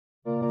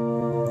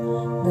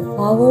The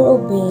power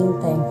of being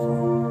thankful.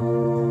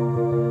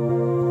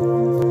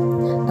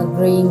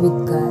 Agreeing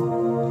with God.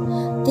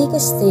 Take a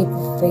step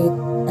of faith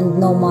and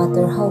no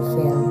matter how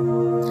fail,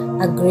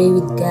 agree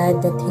with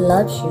God that He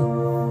loves you.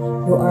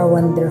 You are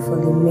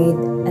wonderfully made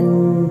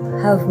and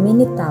have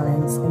many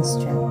talents and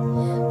strength.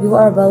 You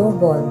are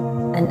valuable,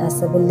 and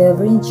as a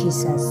believer in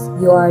Jesus,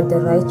 you are the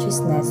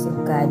righteousness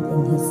of God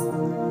in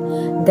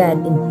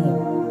Him.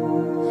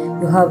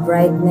 You have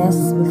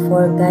rightness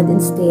before God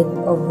instead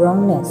of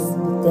wrongness.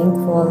 Be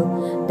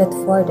thankful that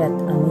for that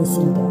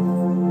amazing gift.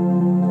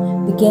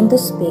 Begin to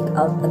speak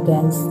out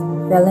against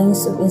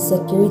feelings of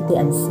insecurity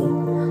and say,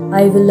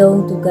 I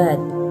belong to God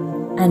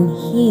and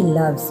He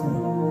loves me.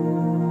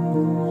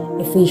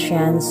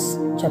 Ephesians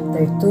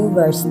chapter 2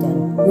 verse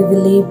 10. We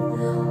believe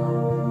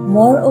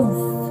more of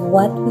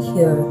what we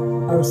hear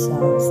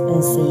ourselves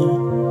and say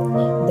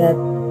than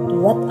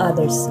what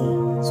others say.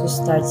 So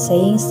start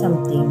saying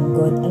something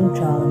good and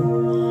drown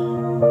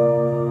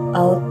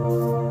out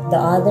the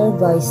other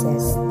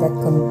voices that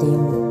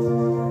condemn you.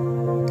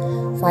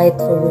 Fight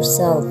for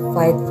yourself,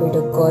 fight for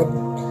the good,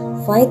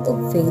 fight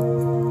of faith,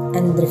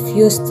 and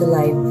refuse to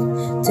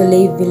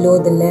live below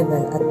the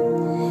level at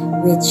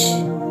which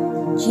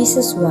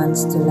Jesus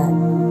wants to land.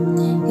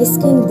 His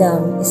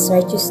kingdom is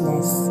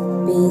righteousness,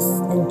 peace,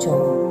 and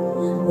joy.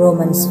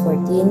 Romans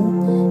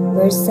 14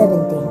 verse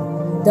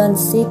 17. Don't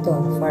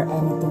settle for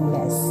anything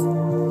less.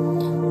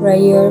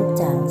 Prayer of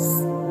thanks.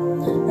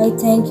 I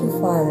thank you,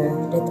 Father,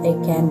 that I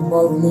can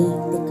boldly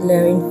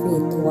declare in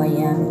faith who I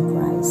am in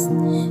Christ.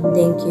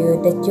 Thank you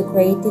that you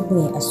created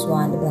me as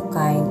one of a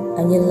kind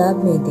and you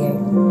love me dearly.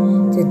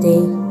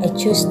 Today, I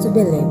choose to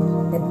believe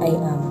that I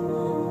am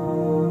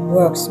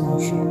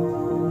workmanship.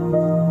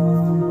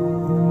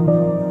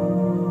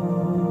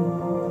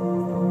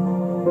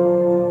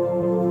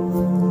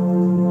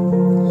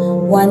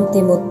 1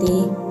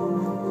 Timothy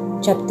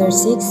chapter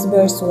 6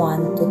 verse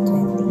 1 to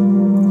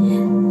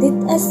 20.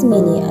 Did as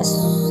many as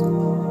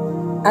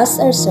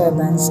are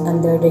servants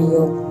under the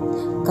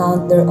yoke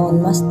count their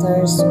own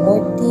masters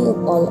worthy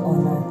of all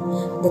honor,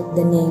 that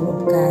the name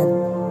of God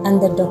and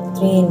the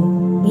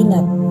doctrine be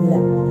not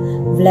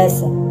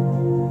blessed.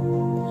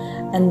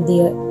 And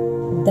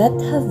that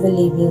have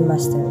believing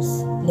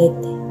masters,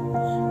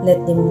 let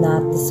them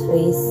not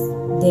disgrace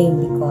them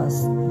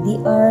because they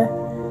are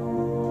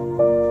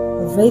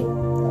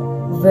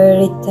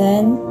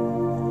written,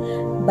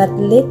 but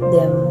let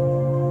them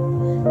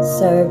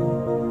serve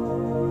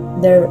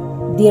the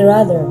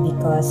rather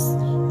because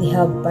they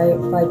have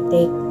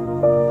partake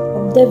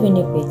of the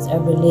benefits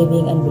of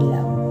believing and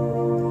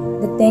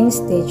beloved. The things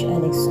teach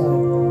and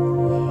exhort.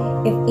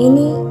 If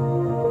any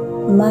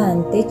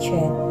man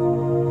teacheth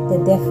the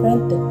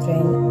different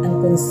doctrine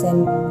and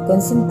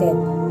consented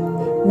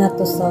not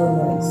to sound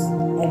words,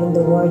 even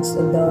the words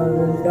of the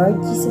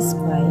Lord Jesus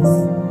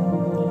Christ,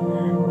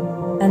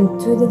 and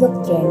to the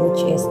doctrine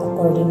which is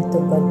according to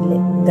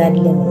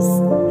godliness,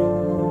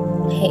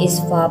 he is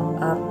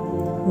puffed up,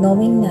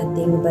 knowing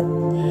nothing but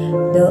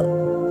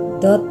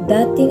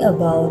doting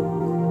about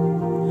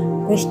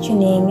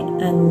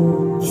questioning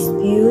and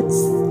disputes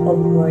of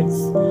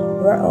words,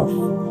 whereof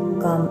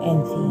come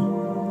envy,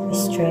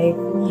 strife,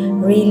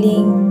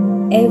 railing,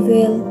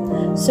 evil,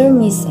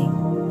 surmising,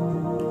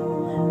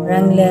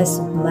 wranglers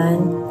of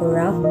man,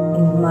 corrupt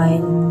in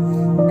mind,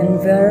 and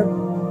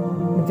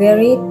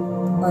varied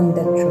on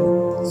the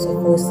truth,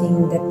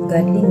 supposing that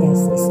godliness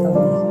is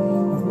only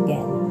of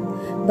gain.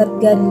 But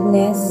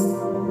godliness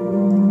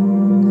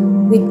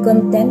with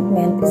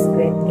contentment is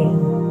great gain.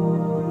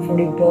 For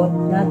we brought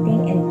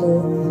nothing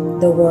into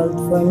the world,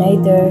 for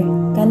neither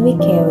can we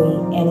carry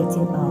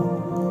anything out.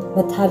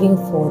 But having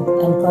food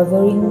and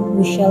covering,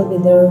 we shall be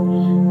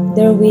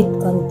therewith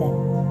content.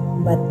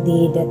 But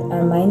they that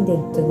are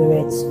minded to be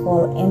rich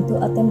fall into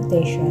a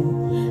temptation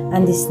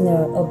and the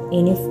snare of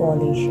any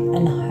foolish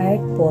and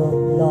hurtful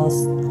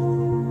lust,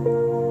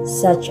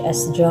 such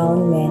as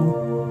drown men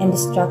in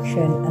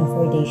destruction and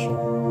perdition.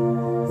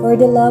 For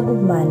the love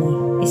of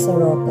money is a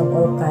root of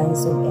all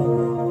kinds of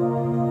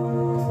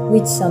evil,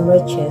 which some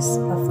riches,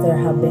 after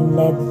have been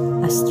led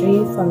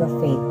astray from the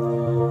faith,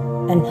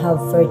 and have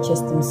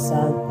purchased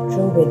themselves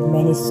through with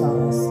many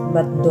sorrows.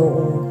 But thou,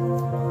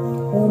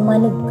 O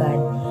man of God,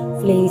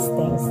 flee these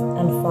things,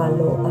 and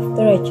follow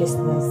after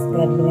righteousness,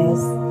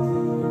 godliness,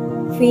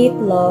 faith,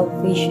 love,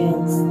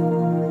 patience,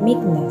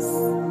 meekness.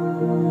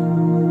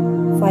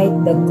 Fight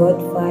the good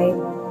fight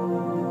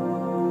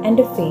and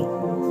the faith.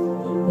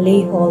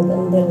 Lay hold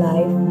on the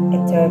life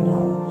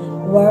eternal,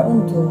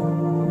 whereunto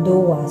thou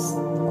wast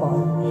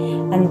called,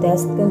 and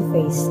dost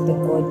confess the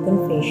good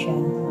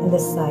confession in the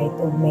sight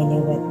of many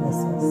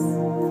witnesses.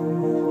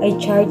 I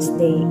charge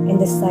thee in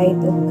the sight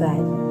of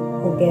God,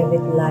 who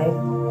giveth life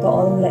to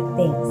all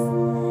things,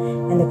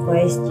 and the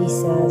Christ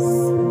Jesus,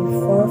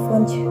 before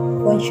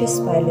Pontius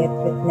Pilate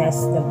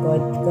witnessed the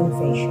good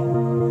confession,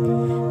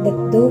 that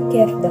thou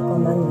keep the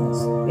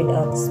commandments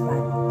without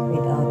spot,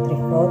 without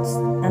reproach,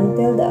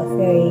 until the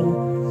appearing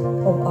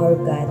of our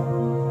God,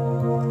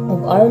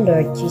 of our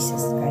Lord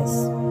Jesus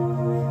Christ,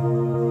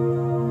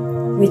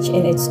 which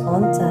in its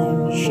own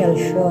time shall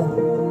show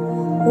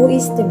who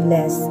is the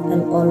blessed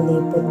and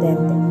only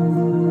potentate,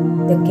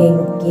 the King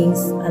of kings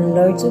and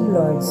Lords of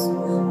lords,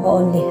 who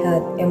only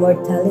had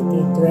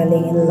immortality,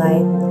 dwelling in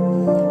light,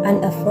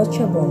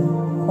 unapproachable,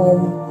 whom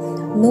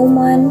no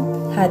man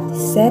hath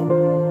set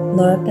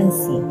nor can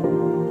see,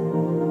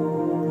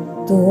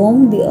 to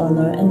whom be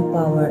honor and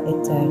power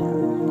eternal.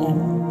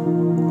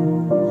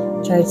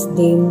 Amen. Charge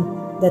them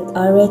that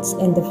are rich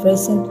in the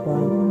present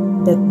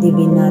world, that they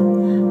be not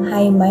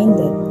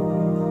high-minded,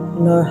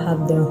 nor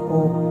have their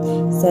hope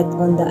set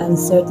on the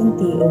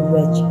uncertainty of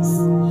riches,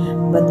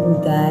 but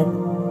on God,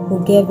 who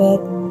giveth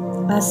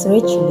us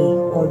richly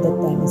all the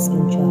things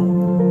in joy.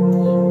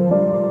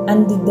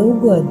 And they do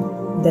good,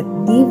 that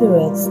they be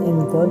rich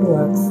in good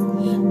works,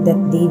 that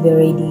they be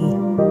ready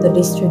to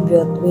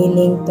distribute,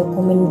 willing to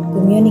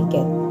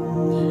communicate,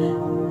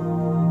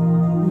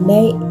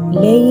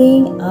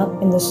 laying up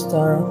in the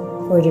store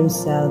for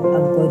themselves a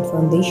good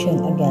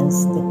foundation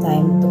against the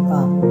time to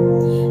come,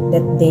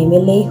 that they may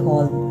lay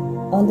hold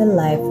on the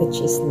life which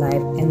is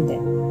life and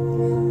death.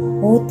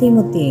 O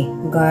Timothy,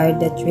 guard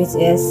that which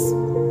is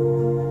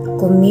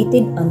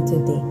committed unto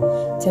thee,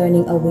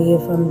 turning away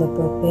from the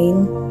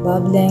profane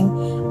babbling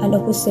and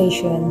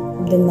opposition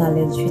of the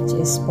knowledge which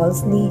is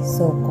falsely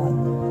so called,